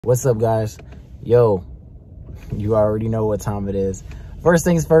What's up, guys? Yo, you already know what time it is. First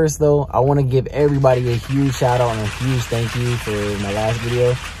things first, though, I want to give everybody a huge shout out and a huge thank you for my last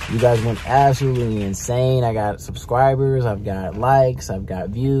video. You guys went absolutely insane. I got subscribers, I've got likes, I've got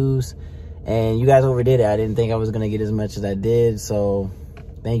views, and you guys overdid it. I didn't think I was going to get as much as I did, so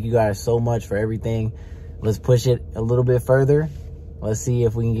thank you guys so much for everything. Let's push it a little bit further. Let's see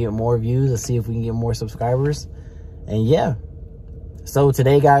if we can get more views. Let's see if we can get more subscribers. And yeah. So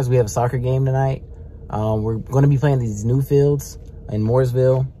today, guys, we have a soccer game tonight. We're going to be playing these new fields in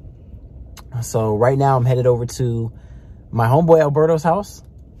Mooresville. So right now I'm headed over to my homeboy Alberto's house.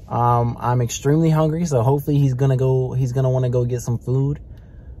 I'm extremely hungry, so hopefully he's gonna want to go get some food.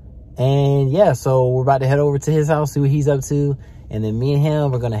 And yeah, so we're about to head over to his house, see what he's up to, and then me and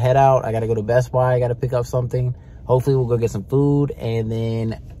him, we're gonna head out. I gotta go to Best Buy, I gotta pick up something. Hopefully we'll go get some food, and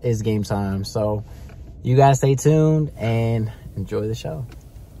then it's game time. So you guys stay tuned and enjoy the show.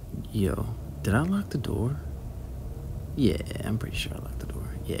 Yo, did I lock the door? Yeah, I'm pretty sure I locked the door.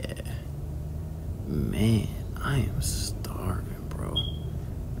 Yeah. Man, I am starving, bro.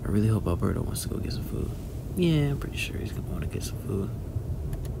 I really hope Alberto wants to go get some food. Yeah, I'm pretty sure he's gonna want to get some food.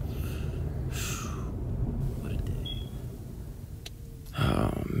 What a day.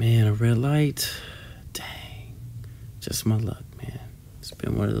 Oh, man, a red light. Dang. Just my luck, man. It's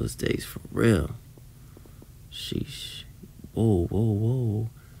been one of those days for real. Sheesh. Whoa, whoa, whoa.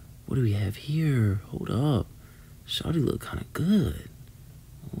 What do we have here? Hold up. Shawty look kind of good.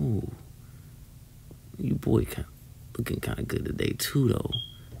 Ooh. You boy looking kind of good today too, though.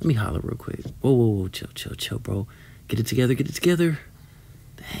 Let me holler real quick. Whoa, whoa, whoa. Chill, chill, chill, bro. Get it together, get it together.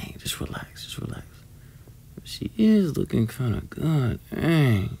 Dang, just relax, just relax. She is looking kind of good.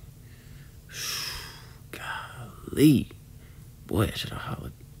 Dang. Golly. Boy, I should have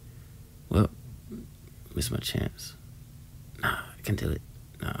hollered. Well, missed my chance. Nah, I can do it.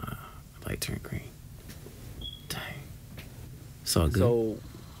 Nah, light turned green. Dang. It's all good. So,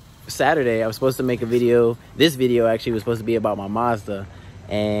 Saturday, I was supposed to make a video. This video actually was supposed to be about my Mazda.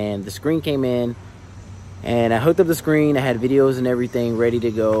 And the screen came in. And I hooked up the screen. I had videos and everything ready to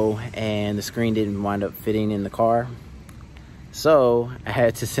go. And the screen didn't wind up fitting in the car. So, I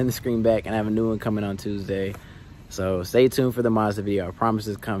had to send the screen back. And I have a new one coming on Tuesday. So, stay tuned for the Mazda video. I promise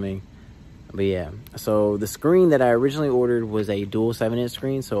it's coming. But yeah, so the screen that I originally ordered was a dual 7-inch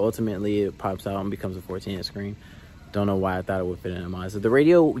screen. So ultimately it pops out and becomes a 14-inch screen. Don't know why I thought it would fit in a Mazda. The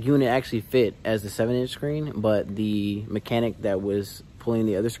radio unit actually fit as the 7-inch screen, but the mechanic that was pulling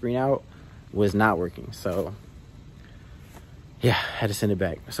the other screen out was not working. So yeah, I had to send it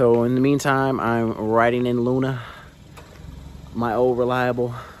back. So in the meantime, I'm riding in Luna, my old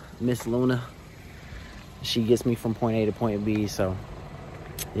reliable Miss Luna. She gets me from point A to point B, so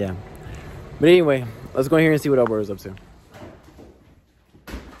yeah. But anyway, let's go in here and see what Alberto's up to.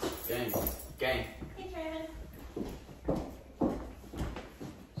 Gang, gang. Hey, Travis.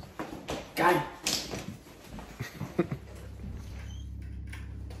 Gang.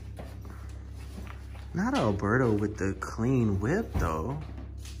 Not Alberto with the clean whip, though.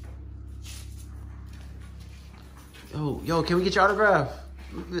 Yo, can we get your autograph?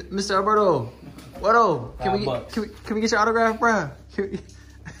 Mr. Alberto. What up? Can we get your autograph, bruh?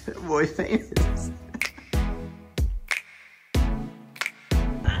 Boy famous.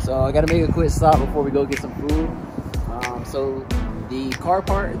 So I gotta make a quick stop before we go get some food. So the car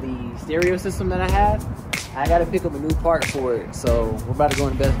part, the stereo system that I had, I gotta pick up a new part for it. So we're about to go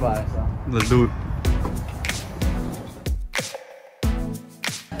into Best Buy. So let's do it.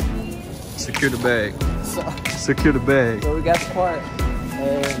 Secure the bag. Secure the bag. So we got the part,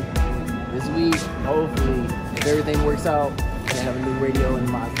 and this week, hopefully, if everything works out, I have a new radio in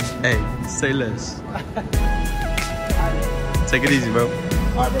my. Hey, say less. Take it easy, bro. All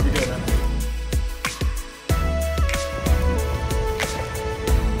right, bro, we good, man.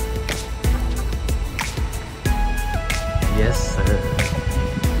 Yes,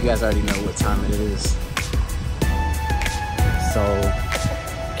 sir. You guys already know what time it is. So,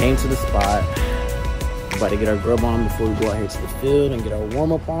 came to the spot. About to get our grub on before we go out here to the field and get our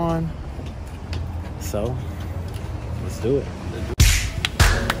warm-up on. So, let's do it.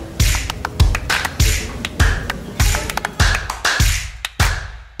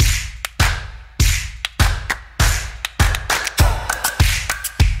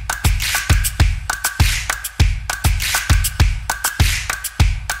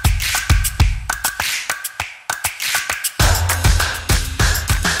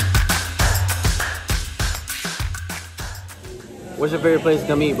 What's your favorite place to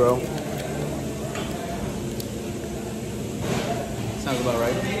come eat, bro? Sounds about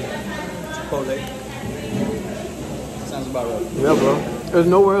right. Chipotle. Sounds about right. Yeah, bro. There's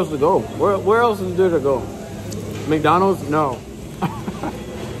nowhere else to go. Where else is there to go? McDonald's? No.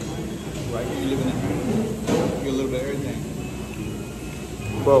 Right here, you live in the dream. You get a little bit of everything.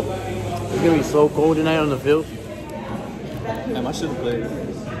 Bro, it's gonna be so cold tonight on the field. Damn, I should have played.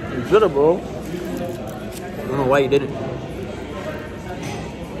 You should have, bro. I don't know why you didn't.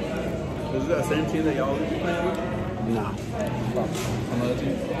 Is that the same team that y'all always playing with? Nah. Some other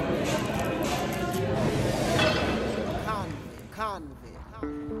team?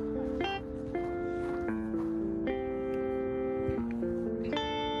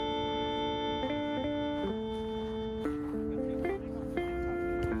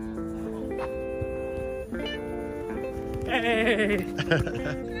 Hey.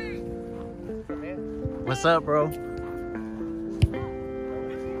 What's up, bro?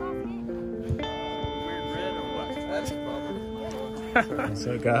 What's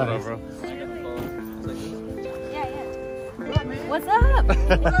up, guys? What up, bro? What's up?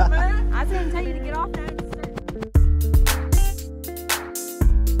 What's up, man? I didn't tell you to get off now.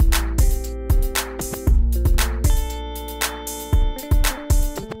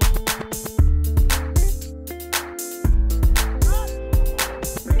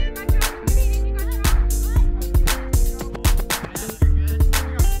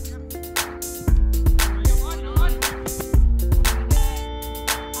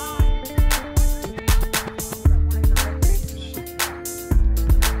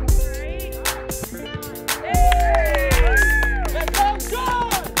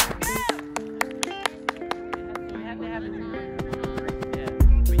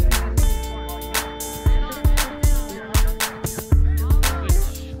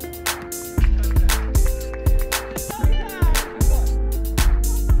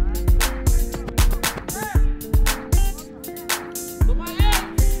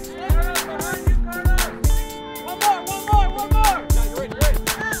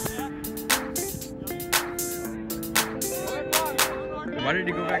 Why did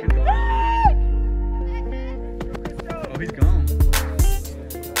he go back in the... Oh, he's gone.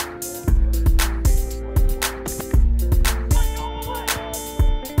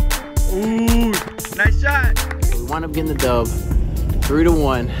 Ooh, nice shot. So we wound up getting the dub,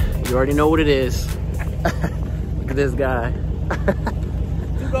 3-1. You already know what it is. Look at this guy.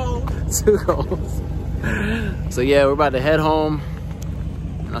 2 goals. 2 goals. So yeah, we're about to head home.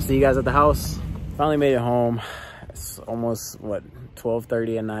 I'll see you guys at the house. Finally made it home. It's almost, what,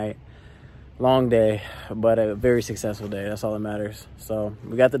 12:30 at night. Long day, but a very successful day. That's all that matters. So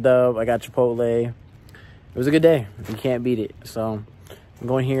we got the dub. I got Chipotle. It was a good day. You can't beat it. So I'm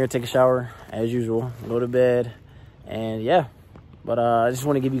going here, take a shower as usual, go to bed, and yeah. But I just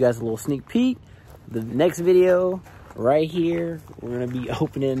want to give you guys a little sneak peek. The next video right here, we're gonna be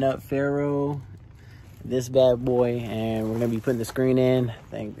opening up Pharaoh, this bad boy, and we're gonna be putting the screen in.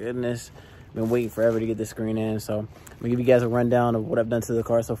 Thank goodness. Been waiting forever to get this screen in. So I'm gonna give you guys a rundown of what I've done to the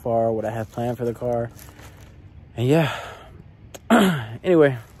car so far, what I have planned for the car, and yeah.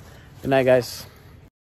 Anyway, good night, guys.